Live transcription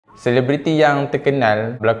Selebriti yang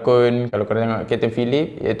terkenal berlakon, kalau korang tengok Captain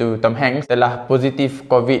Phillip, iaitu Tom Hanks, telah positif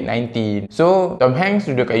COVID-19. So Tom Hanks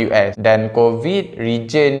duduk kat US dan COVID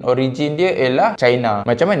origin dia ialah China.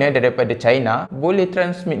 Macam mana daripada China boleh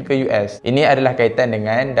transmit ke US? Ini adalah kaitan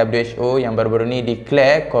dengan WHO yang baru-baru ni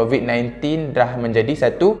declare COVID-19 dah menjadi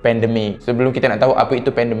satu pandemik. Sebelum kita nak tahu apa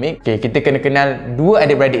itu pandemik, kita kena kenal dua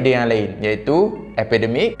adik-beradik dia yang lain, iaitu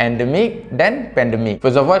Epidemik, Endemik dan Pandemik.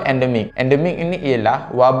 First of all, Endemik. Endemik ini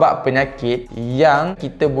ialah wabak penyakit yang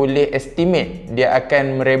kita boleh estimate dia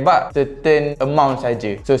akan merebak certain amount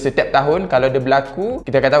saja. So setiap tahun kalau dia berlaku,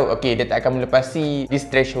 kita akan tahu dia tak akan melepasi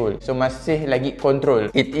this threshold. So masih lagi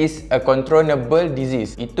control. It is a controllable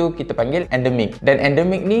disease. Itu kita panggil endemik. Dan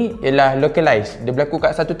endemik ni ialah localized. Dia berlaku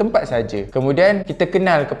kat satu tempat saja. Kemudian kita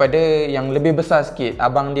kenal kepada yang lebih besar sikit,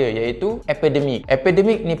 abang dia, iaitu epidemik.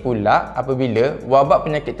 Epidemik ni pula apabila wabak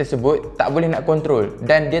penyakit tersebut tak boleh nak kontrol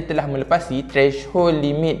dan dia telah melepasi threshold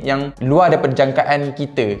limit yang luar daripada jangkaan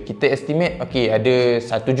kita. Kita estimate ada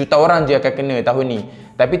 1 juta orang je akan kena tahun ni.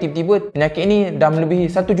 Tapi tiba-tiba penyakit ni dah melebihi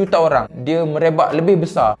 1 juta orang. Dia merebak lebih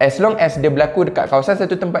besar. As long as dia berlaku dekat kawasan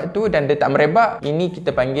satu tempat tu dan dia tak merebak, ini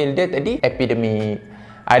kita panggil dia tadi epidemik.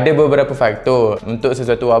 Ada beberapa faktor untuk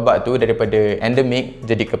sesuatu wabak tu daripada endemik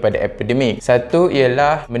jadi kepada epidemik. Satu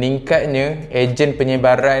ialah meningkatnya ejen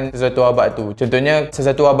penyebaran sesuatu wabak tu. Contohnya,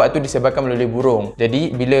 sesuatu wabak tu disebarkan melalui burung.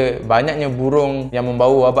 Jadi bila banyaknya burung yang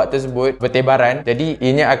membawa wabak tersebut bertebaran, jadi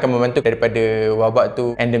ianya akan membantu daripada wabak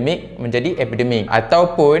tu endemik menjadi epidemik.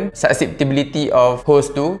 Ataupun susceptibility of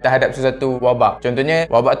host tu terhadap sesuatu wabak. Contohnya,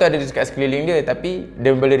 wabak tu ada di dekat sekeliling dia tapi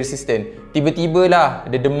dia boleh resistant. Tiba-tibalah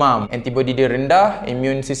dia demam, antibody dia rendah,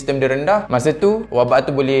 immune sistem dia rendah, masa tu wabak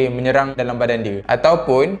tu boleh menyerang dalam badan dia.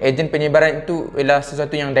 Ataupun ejen penyebaran itu ialah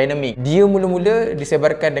sesuatu yang dinamik. Dia mula-mula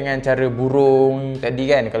disebarkan dengan cara burung tadi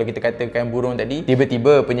kan, kalau kita katakan burung tadi,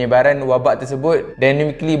 tiba-tiba penyebaran wabak tersebut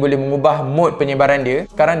dynamically boleh mengubah mode penyebaran dia.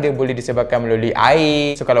 Sekarang dia boleh disebarkan melalui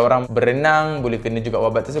air. So kalau orang berenang boleh kena juga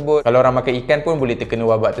wabak tersebut. Kalau orang makan ikan pun boleh terkena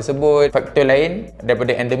wabak tersebut. Faktor lain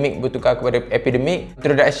daripada endemik bertukar kepada epidemik,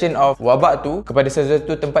 introduction of wabak tu kepada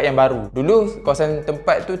sesuatu tempat yang baru. Dulu kawasan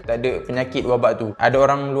tempat tu tak ada penyakit wabak tu. Ada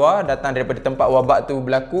orang luar datang daripada tempat wabak tu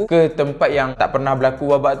berlaku ke tempat yang tak pernah berlaku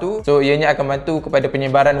wabak tu. So ianya akan bantu kepada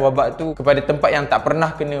penyebaran wabak tu kepada tempat yang tak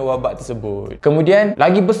pernah kena wabak tersebut. Kemudian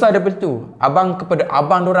lagi besar daripada tu, abang kepada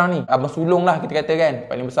abang dorang ni, abang sulung lah kita kata kan,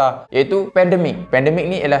 paling besar, iaitu pandemik. Pandemik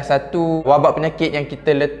ni ialah satu wabak penyakit yang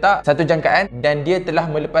kita letak satu jangkaan dan dia telah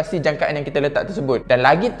melepasi jangkaan yang kita letak tersebut. Dan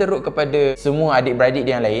lagi teruk kepada semua adik-beradik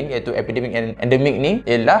yang lain, iaitu epidemik dan endemik ni,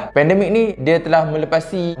 ialah pandemik ni dia telah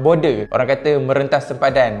melepasi border. Orang kata merentas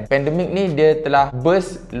sempadan. Pandemik ni dia telah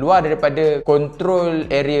burst luar daripada kontrol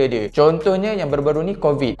area dia. Contohnya yang baru-baru ni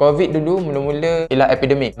COVID. COVID dulu mula-mula ialah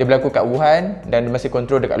epidemik. Dia berlaku kat Wuhan dan dia masih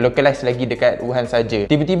kontrol dekat localized lagi dekat Wuhan saja.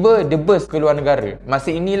 Tiba-tiba dia burst ke luar negara.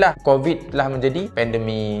 Masa inilah COVID telah menjadi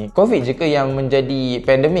pandemik. COVID je ke yang menjadi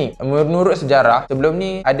pandemik? Menurut sejarah, sebelum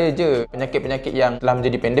ni ada je penyakit-penyakit yang telah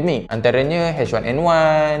menjadi pandemik. Antaranya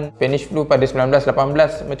H1N1, Spanish flu pada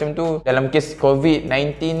 1918 macam tu. Dalam kes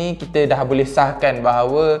COVID-19 ni kita dah boleh sahkan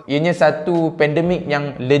bahawa ianya satu pandemik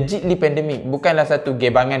yang legitly pandemik, bukanlah satu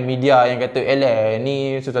gebangan media yang kata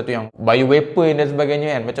ni sesuatu yang bioweapon dan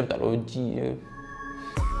sebagainya kan, macam tak logik je.